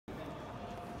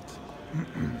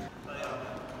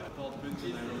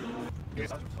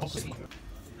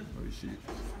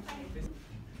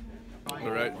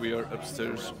Alright, we are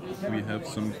upstairs. We have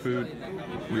some food.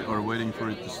 We are waiting for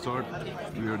it to start.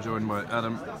 We are joined by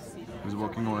Adam, who's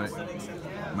walking away,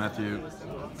 Matthew,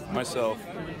 myself,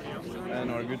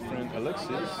 and our good friend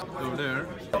Alexis over there.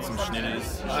 Some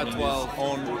schnitters at 12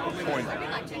 on point.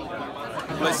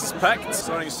 The place is packed,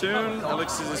 starting soon.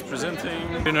 Alexis is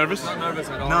presenting. Are you nervous? Not nervous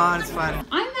at all. No, it's fine.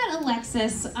 I met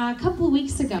Alexis a couple of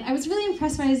weeks ago. I was really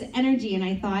impressed by his energy, and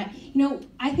I thought, you know,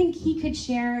 I think he could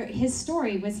share his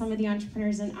story with some of the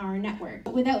entrepreneurs in our network.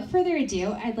 But without further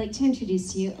ado, I'd like to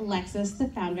introduce to you Alexis, the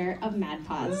founder of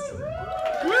MadPaws.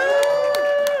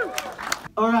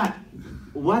 All right,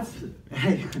 what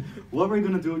we're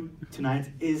gonna do tonight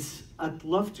is I'd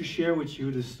love to share with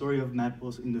you the story of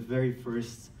MadPaws in the very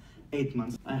first 8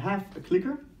 months. I have a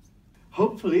clicker.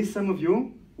 Hopefully some of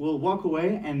you will walk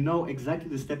away and know exactly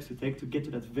the steps to take to get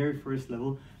to that very first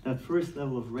level,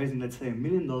 of raising, let's say, $1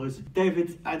 million.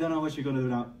 David, I don't know what you're gonna do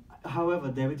now. However,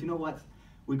 David, you know what?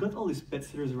 We got all these pet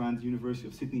sitters around the University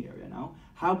of Sydney area now.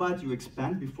 How about you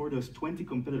expand before those 20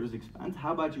 competitors expand?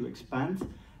 How about you expand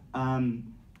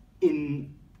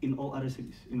in all other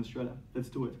cities in Australia? Let's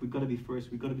do it. We gotta be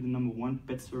first. We gotta be the #1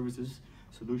 pet services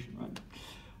solution, right?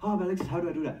 Oh, but Alexis, how do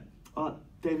I do that?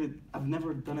 David, I've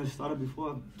never done a startup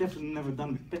before. I've definitely never done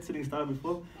a pet sitting startup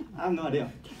before. I have no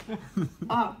idea.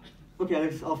 Okay,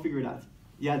 Alexis, I'll figure it out.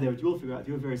 Yeah, David, you will figure it out.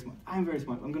 You're very smart. I'm very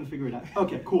smart. I'm gonna figure it out.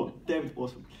 Okay, cool. David,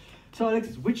 awesome. So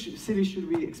Alexis, which city should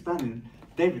we expand in?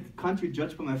 David, can't you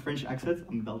judge by my French accent?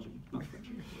 I'm Belgian, not French.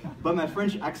 But my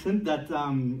French accent that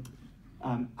I'm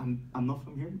not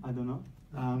from here. I don't know.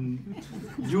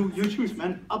 You choose,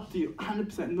 man. Up to you.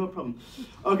 100%, no problem.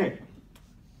 Okay.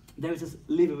 David says,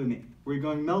 leave it with me. We're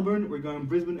going Melbourne, we're going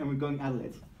Brisbane, and we're going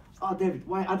Adelaide. Oh, David,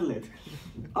 why Adelaide?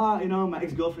 You know, my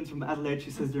ex-girlfriend's from Adelaide.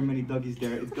 She says there are many doggies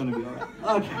there. It's gonna be all right.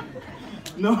 Okay.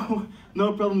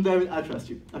 No problem, David. I trust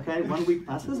you. Okay. 1 week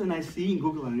passes, and I see in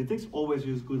Google Analytics. Always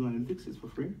use Google Analytics. It's for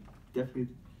free.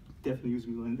 Definitely use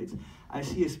Google Analytics. I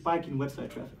see a spike in website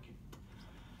traffic.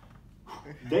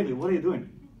 David, what are you doing?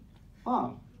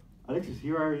 Oh, Alexis,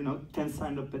 here are 10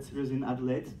 signed up pet sitters in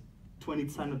Adelaide, 20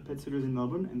 signed up pet sitters in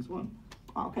Melbourne, and so on.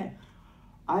 Oh, okay.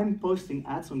 I'm posting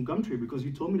ads on Gumtree because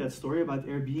you told me that story about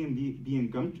Airbnb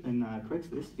and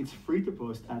Craigslist. It's free to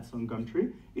post ads on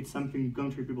Gumtree. It's something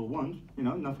Gumtree people want.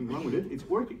 Nothing wrong with it. It's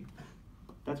working.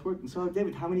 That's working. So,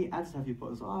 David, how many ads have you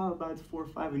posted? Oh, about 4 or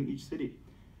 5 in each city.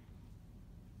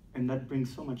 And that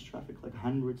brings so much traffic, like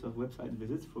hundreds of website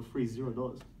visits for free,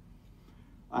 $0.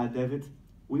 David,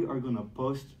 we are gonna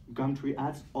post Gumtree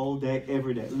ads all day,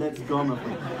 every day. Let's go, my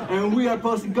friend. And we are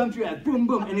posting Gumtree ads, boom,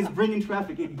 boom, and it's bringing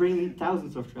traffic. It's bringing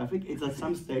thousands of traffic. It's at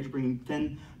some stage bringing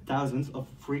 10,000s of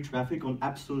free traffic on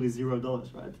absolutely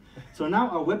 $0, right? So now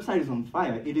our website is on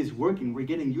fire. It is working. We're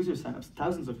getting user signups,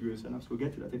 thousands of user signups. We'll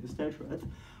get to that at the stage, right?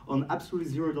 On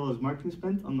absolutely $0 marketing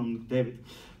spend on David.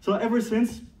 So ever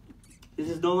since, this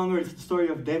is no longer the story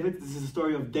of David. This is the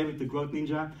story of David, the growth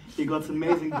ninja. He got some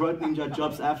amazing growth ninja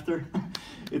jobs after.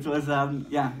 It was,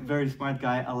 very smart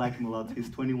guy. I like him a lot. He's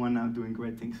 21 now, doing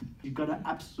great things. You gotta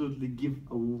absolutely give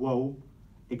a wow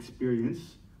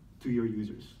experience to your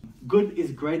users. Good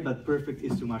is great, but perfect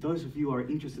is too much. Those of you who are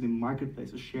interested in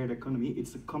marketplace or shared economy,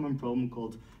 it's a common problem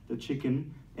called the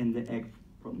chicken and the egg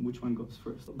problem. Which one goes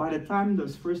first? By the time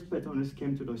those first pet owners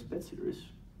came to those pet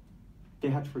sitters, they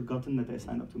had forgotten that they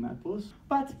signed up to MadPaws.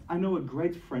 But I know a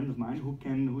great friend of mine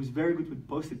who's very good with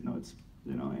post-it notes,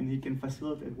 and he can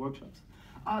facilitate workshops.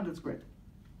 That's great.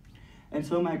 And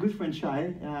so my good friend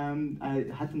Shai, I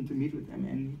happened to meet with him,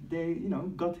 and they,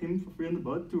 got him for free on the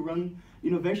boat to run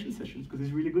innovation sessions because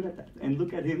he's really good at that. And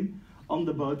look at him on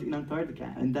the boat in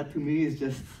Antarctica, and that to me is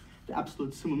just the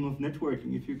absolute summum of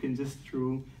networking. If you can just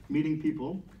through meeting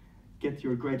people, get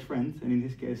your great friend, and in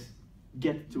his case,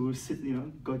 get to sit,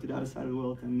 go to the other side of the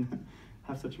world and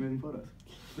have such amazing photos.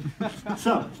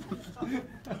 So,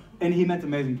 and he met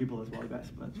amazing people as well, guys.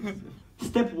 But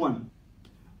step 1,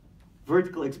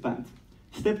 vertical expand.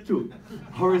 Step 2,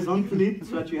 horizontally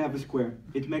so that you have a square.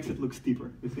 It makes it look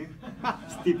steeper, you see?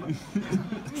 Steeper.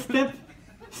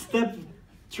 Step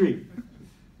 3,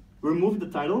 remove the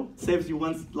title. Saves you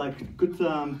good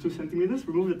 2 centimeters.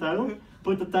 Remove the title,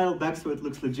 put the title back so it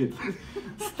looks legit.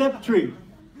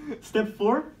 Step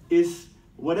 4 is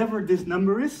whatever this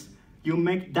number is, you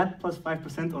make that plus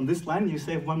 5% on this line, you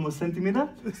save 1 more centimeter.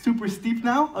 Super steep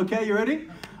now, okay, you ready?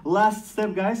 Last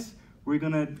step, guys, we're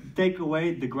gonna take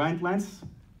away the grind lines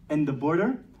and the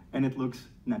border, and it looks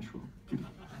natural.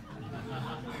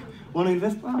 Wanna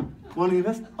invest? Wanna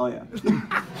invest? Oh yeah.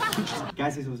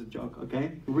 Guys, this was a joke,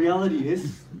 okay? Reality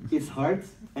is, it's hard,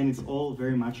 and it's all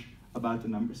very much about the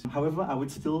numbers. However, I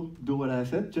would still do what I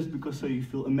said, just because so you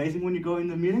feel amazing when you go in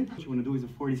the meeting. What you want to do is a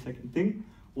 40-second thing.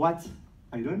 What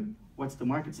are you doing? What's the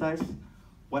market size?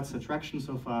 What's the traction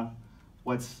so far?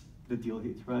 What's the deal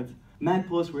hit, right?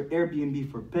 MadPaws, we're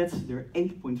Airbnb for pets. There are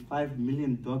 8.5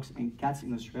 million dogs and cats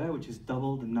in Australia, which is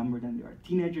double the number than there are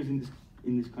teenagers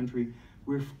in this country.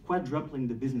 We're quadrupling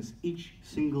the business each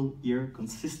single year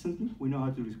consistently. We know how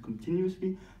to do this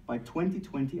continuously. By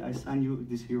 2020, I sign you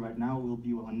this here right now, will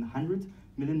be a $100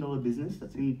 million business.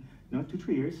 That's in 2-3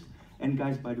 years. And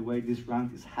guys, by the way, this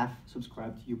round is half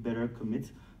subscribed. You better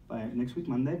commit by next week,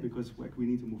 Monday, because we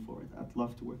need to move forward. I'd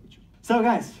love to work with you. So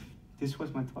guys, this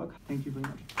was my talk. Thank you very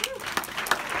much.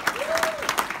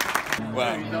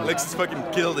 Wow, Alexis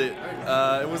fucking killed it.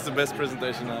 It was the best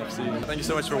presentation I've seen. Thank you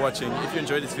so much for watching. If you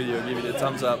enjoyed this video, give it a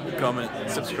thumbs up, comment,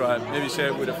 subscribe, maybe share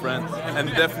it with a friend, and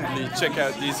definitely check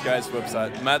out these guys'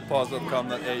 website,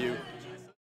 madpaws.com.au.